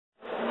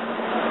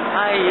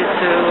Hi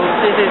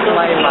YouTube, this is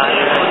my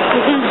mother.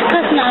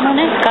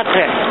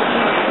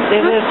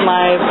 This is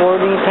my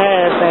boarding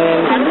pass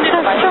and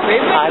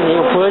이거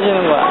보여주는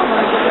거야.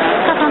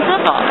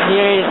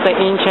 Here is the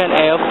Incheon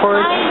airport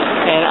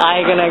and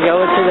I'm gonna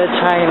go to the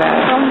China.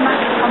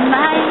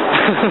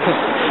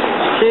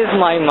 She's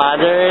my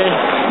mother,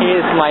 he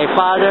is my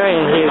father,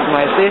 and he is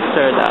my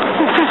sister though.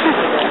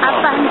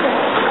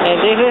 And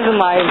this is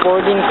my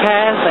boarding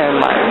pass and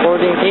my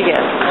boarding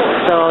ticket.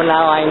 So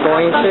now I'm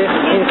going to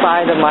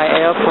inside my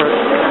airport.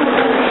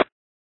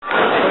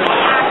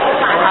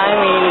 I'm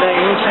in the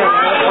Incheon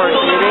airport.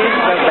 It is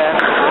the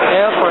best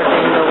airport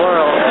in the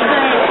world.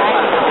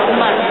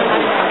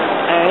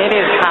 And it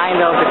is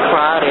kind of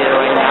crowded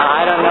right now.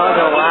 I don't know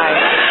why.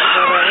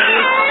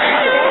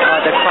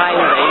 The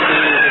crying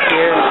baby is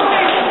here.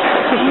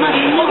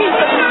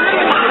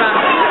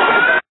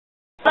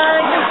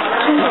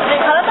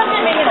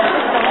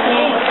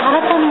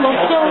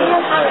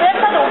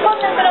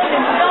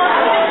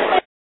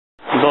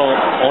 너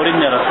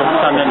어린애라서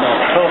가면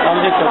저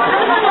감기 또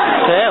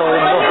네, 어린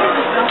거.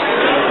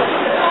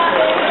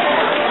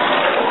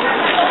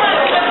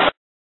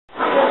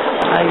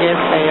 I guess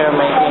they are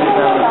making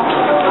some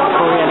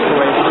Korean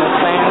tourism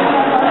plans.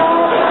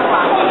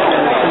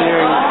 And here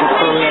is the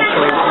Korean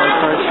tourism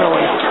virtual.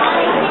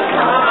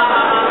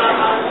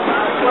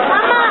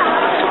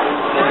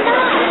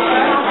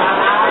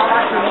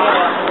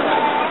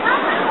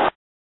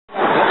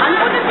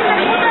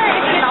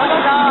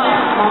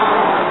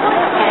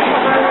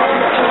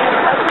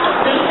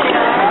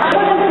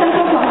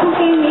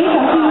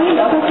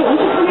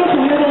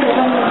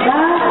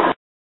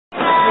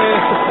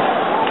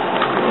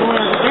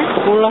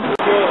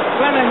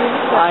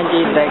 I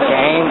did that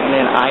game and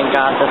then I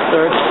got the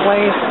third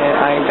place and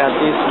I got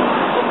this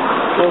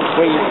so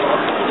great.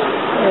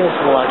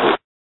 It's lucky.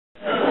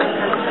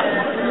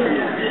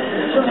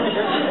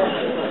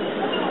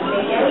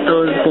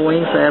 Those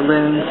Boeing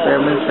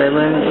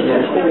 777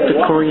 is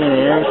the Korean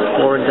Air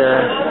for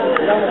the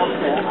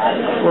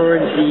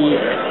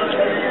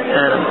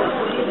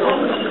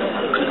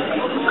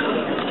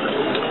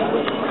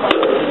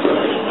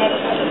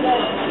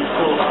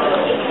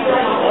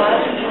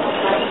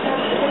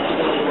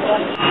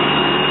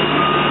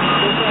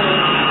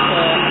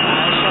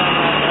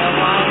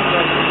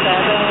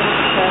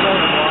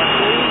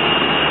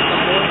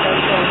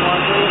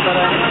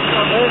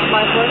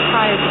my first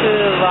time to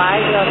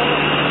ride it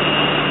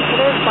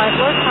is my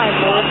first time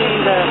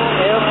boarding the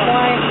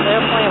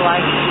airplane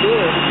like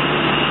this.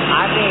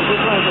 I think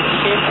this one is a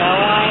cheap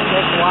airline,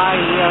 that's why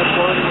we are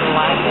boarding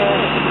like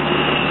it.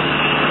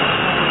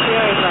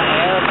 Here is an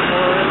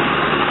airport.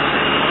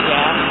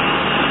 Yeah.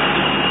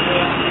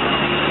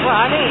 Well,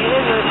 I think it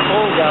is really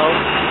cool though.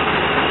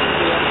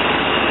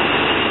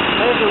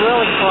 Yeah. It's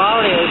really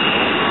crowded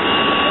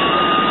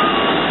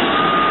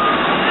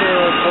to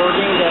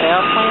boarding the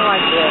airplane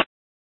like this.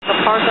 The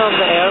part of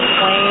the airport,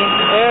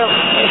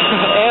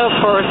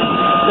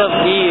 the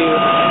view.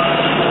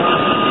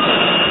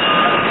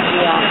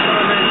 Yeah.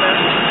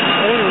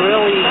 It is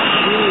really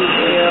huge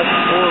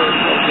airport,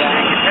 okay.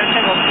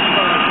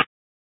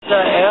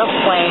 The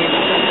airplane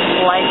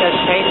like a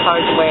shade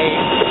way.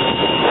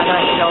 I'm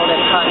gonna show the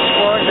touch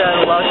for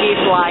the lucky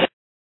flight.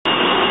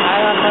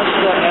 I don't touch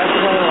the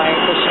airplane like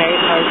the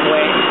shade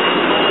way.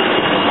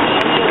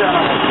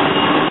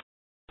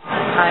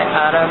 Hi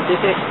Adam, this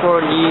is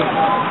for you.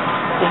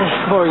 This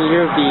is for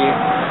your view.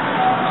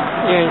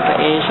 Here is the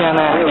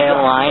Asiana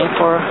Airline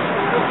for.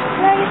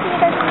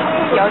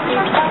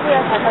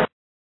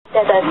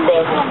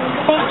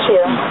 Thank you.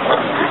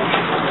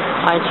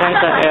 I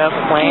checked the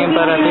airplane,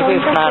 but this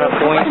is not a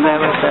Boeing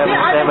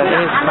 777.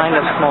 It is kind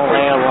of small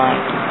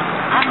airline.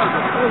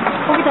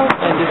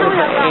 And this is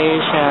the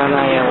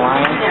Asiana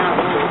Airline.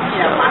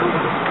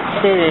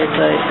 This is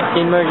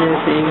the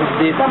emergency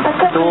exit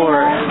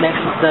door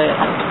next to the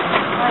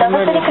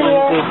emergency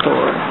exit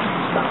door.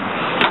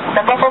 So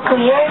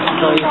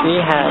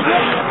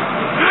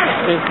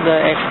if the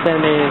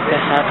accident is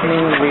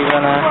happening, we're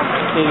gonna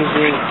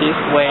exit this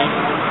way.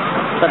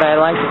 But I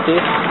like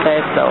this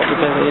space though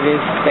because it is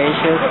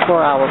spacious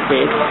for our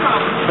feet,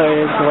 so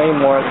it is way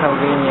more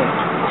convenient.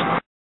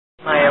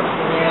 In my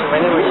opinion,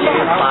 whenever you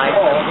buy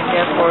a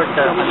ticket for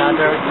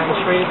another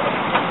country,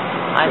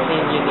 I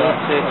think you need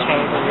to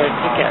change your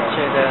ticket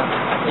to the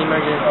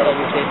emergency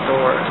exit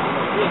door.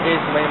 It is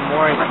way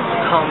more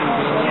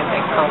convenient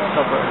and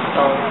comfortable.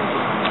 So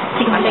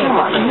I think it's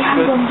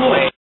a good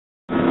way.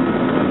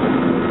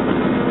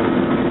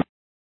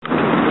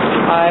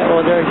 I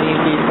ordered this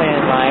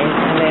different rice,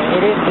 and then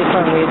it is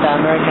different with the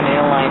American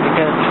Airline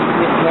because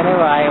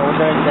whenever I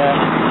order the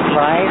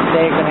rice,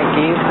 they're gonna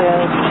give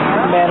the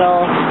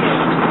metal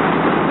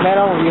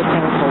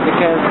utensil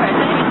because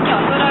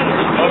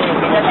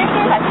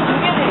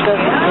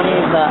it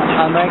is the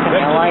American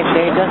Airline,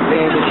 they just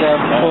gave the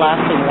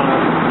plastic one.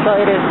 So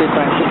it is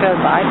different because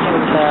I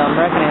think the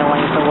American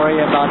Airline is worried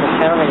about the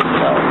terrorists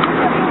though.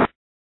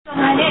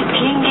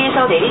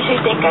 비행기에서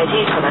내리실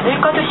때까지 전원을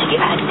꺼두시기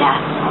바랍니다.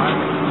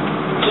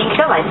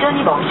 비행기가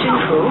완전히 멈춘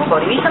후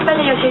머리 위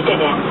선반을 여실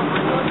때는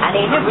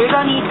안에 있는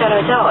물건이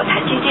떨어져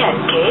다치지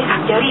않게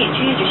각별히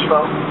주의해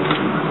주시고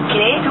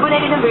기내에 두고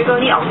내리는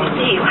물건이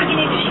없는지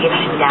확인해 주시기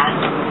바랍니다.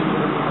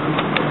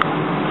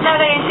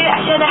 스타일라이트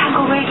아시아나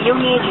항공을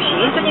이용해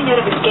주신 손님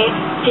여러분께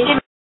진심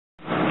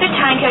The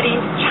time here in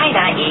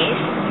China is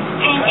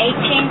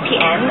 10:18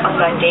 p.m. on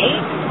Monday,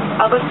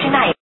 August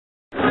 9th.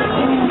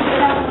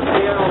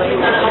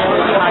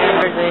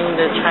 Using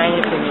the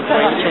Chinese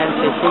immigration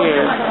to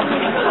here.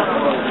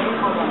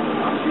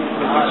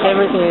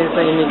 Everything is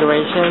the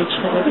immigration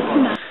check.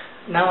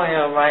 Now I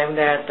arrived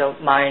at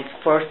my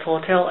first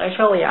hotel.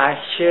 Actually, I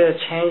should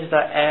change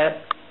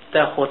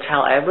the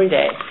hotel every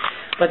day,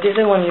 but this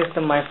one is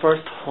my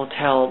first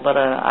hotel. But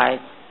I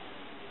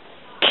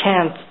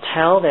can't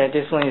tell that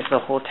this one is the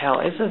hotel.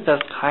 It's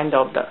just kind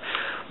of the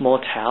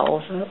motel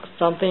or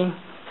something.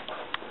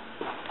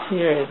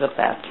 Here is the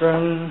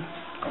bathroom.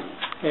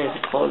 Here's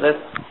the closet.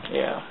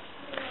 Yeah,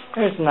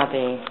 there's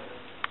nothing.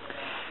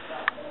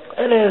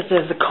 It is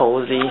just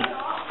cozy.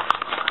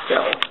 So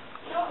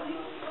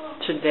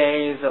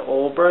today is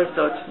over.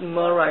 So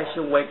tomorrow I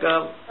should wake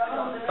up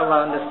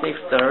around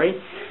 6:30.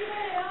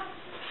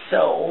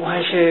 So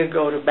I should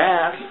go to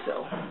bed.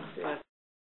 So.